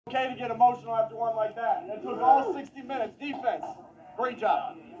Okay to get emotional after one like that. It took all 60 minutes. Defense, great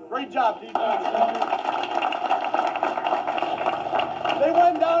job. Great job, defense. They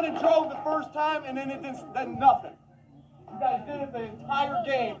went down and drove the first time, and then it did nothing. You guys did it the entire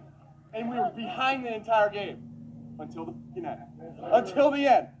game, and we were behind the entire game until the end. Until the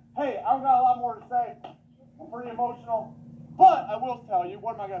end. Hey, I've got a lot more to say. I'm pretty emotional, but I will tell you.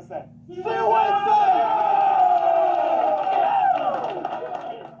 What am I gonna say? See you Wednesday.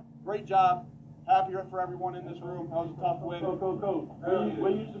 Great job. Happy for everyone in this room. That was a tough win. Coach.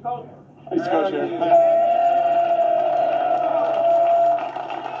 Where you used to coach? I used to coach here.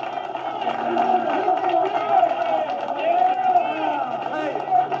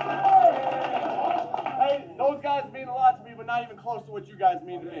 Hey, those guys mean a lot to me, but not even close to what you guys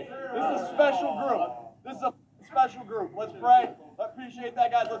mean to me. This is a special group.